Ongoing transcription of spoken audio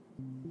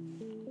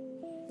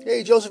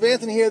Hey, Joseph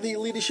Anthony here, the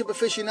Leadership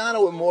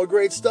Aficionado, with more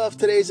great stuff.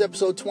 Today's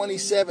episode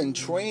 27,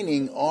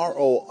 Training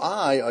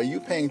ROI. Are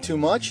you paying too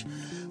much?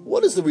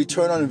 What is the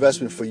return on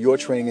investment for your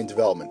training and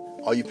development?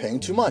 Are you paying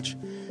too much?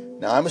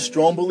 Now, I'm a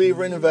strong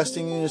believer in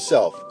investing in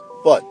yourself,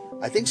 but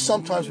I think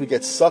sometimes we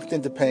get sucked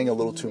into paying a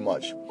little too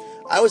much.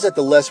 I was at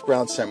the Les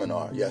Brown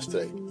seminar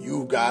yesterday.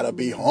 You gotta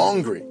be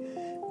hungry.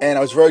 And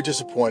I was very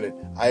disappointed.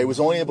 I was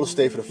only able to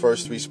stay for the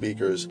first three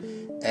speakers,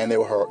 and they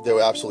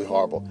were absolutely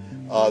horrible.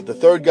 The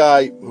third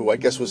guy, who I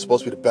guess was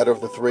supposed to be the better of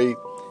the three,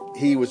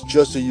 he was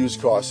just a used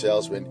car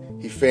salesman.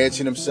 He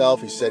fancied himself.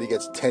 He said he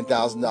gets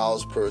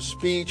 $10,000 per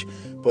speech,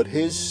 but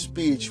his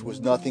speech was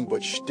nothing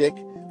but shtick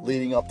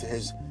leading up to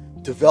his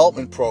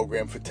development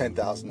program for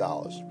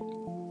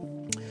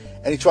 $10,000.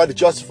 And he tried to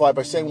justify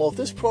by saying, well, if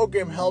this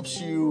program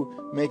helps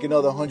you make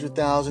another $100,000,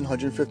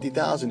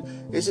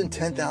 $150,000, isn't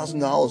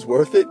 $10,000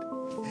 worth it?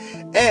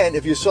 And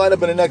if you sign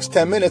up in the next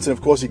 10 minutes, and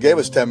of course he gave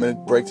us a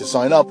 10-minute break to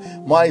sign up,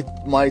 my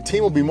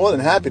team will be more than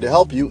happy to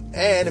help you.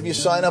 And if you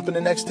sign up in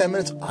the next 10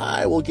 minutes,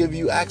 I will give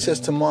you access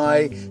to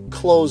my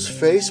closed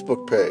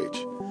Facebook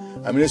page.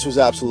 I mean, this was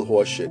absolute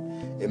horseshit.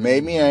 It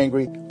made me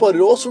angry, but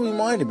it also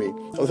reminded me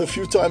of the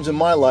few times in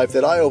my life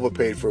that I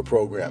overpaid for a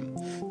program.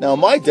 Now,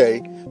 in my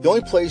day, the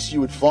only place you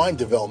would find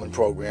development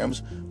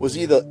programs was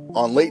either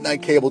on late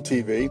night cable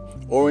TV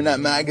or in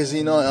that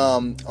magazine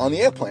on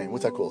the airplane.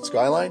 What's that called?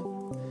 Skyline?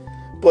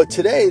 But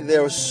today,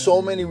 there are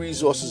so many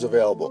resources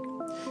available.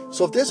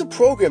 So if there's a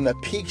program that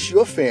piques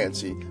your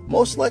fancy,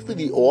 most likely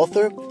the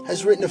author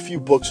has written a few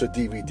books or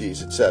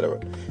DVDs, etc.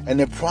 And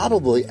they're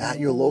probably at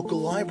your local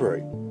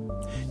library.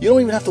 You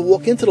don't even have to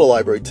walk into the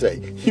library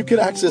today. You can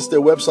access their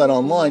website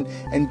online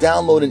and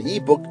download an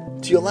ebook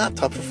to your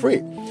laptop for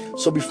free.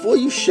 So before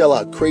you shell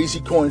out crazy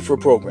coin for a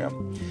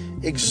program,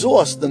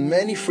 exhaust the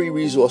many free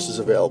resources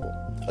available.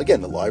 Again,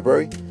 the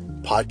library,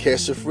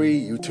 podcasts are free,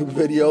 YouTube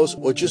videos,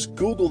 or just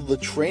Google the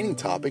training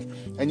topic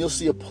and you'll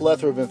see a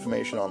plethora of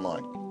information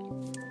online.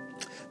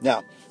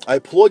 Now, I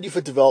applaud you for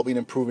developing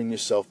and improving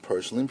yourself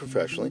personally and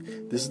professionally.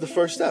 This is the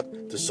first step,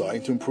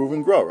 deciding to improve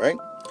and grow, right?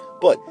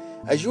 But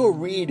as you're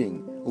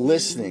reading,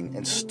 listening,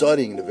 and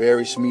studying the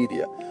various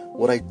media,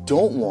 what I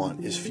don't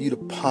want is for you to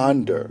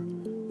ponder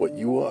what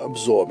you are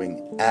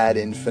absorbing ad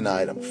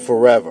infinitum,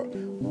 forever.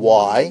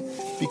 Why?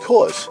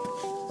 Because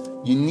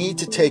you need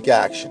to take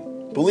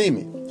action. Believe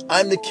me,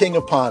 I'm the king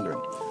of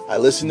pondering. I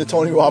listened to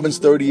Tony Robbins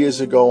 30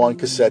 years ago on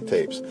cassette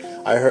tapes.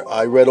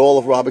 I read all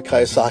of Robert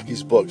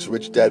Kiyosaki's books,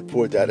 Rich Dad,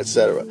 Poor Dad,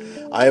 etc.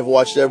 I have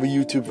watched every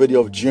YouTube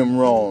video of Jim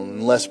Rohn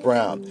and Les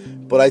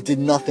Brown, but I did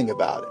nothing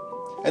about it.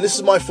 And this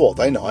is my fault.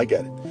 I know, I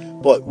get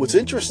it. But what's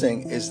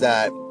interesting is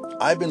that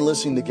I've been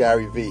listening to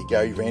Gary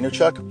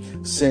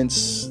Vaynerchuk,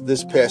 since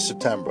this past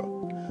September.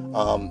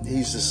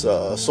 He's this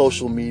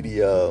social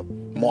media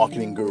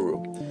marketing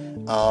guru.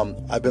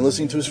 I've been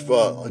listening to his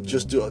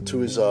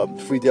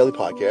free daily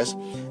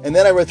podcast, and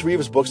then I read 3 of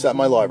his books that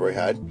my library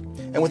had,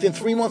 and within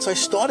 3 months I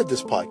started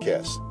this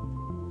podcast.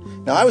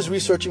 Now, I was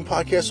researching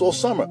podcasts all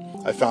summer.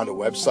 I found a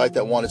website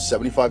that wanted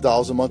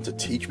 $75 a month to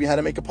teach me how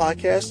to make a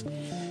podcast,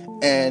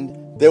 and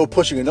they were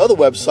pushing another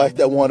website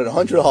that wanted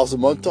 $100 a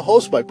month to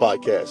host my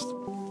podcast.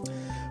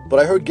 But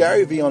I heard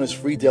Gary Vee on his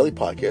free daily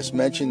podcast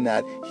mention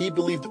that he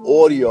believed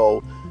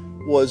audio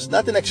was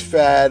not the next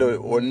fad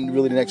or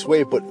really the next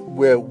wave, but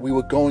where we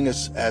were going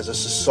as a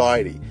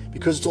society,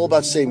 because it's all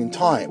about saving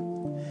time.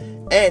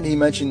 And he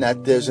mentioned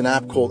that there's an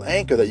app called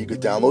Anchor that you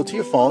could download to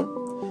your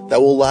phone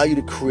that will allow you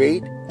to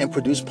create and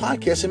produce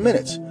podcasts in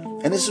minutes.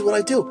 And this is what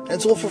I do, and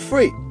it's all for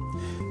free.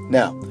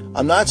 Now,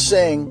 I'm not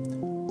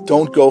saying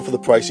don't go for the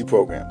pricey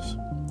programs.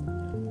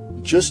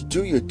 Just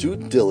do your due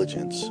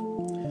diligence,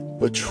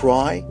 but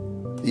try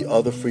the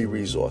other free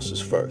resources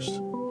first.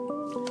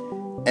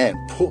 And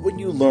put what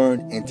you learn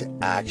into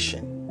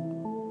action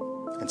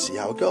and see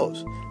how it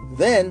goes.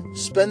 Then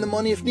spend the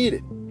money if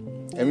needed.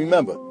 And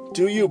remember,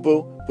 do you,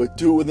 boo, but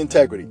do it with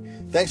integrity.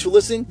 Thanks for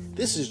listening.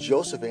 This is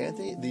Joseph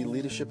Anthony, the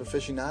Leadership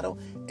Aficionado,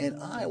 and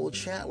I will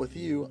chat with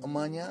you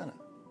mañana.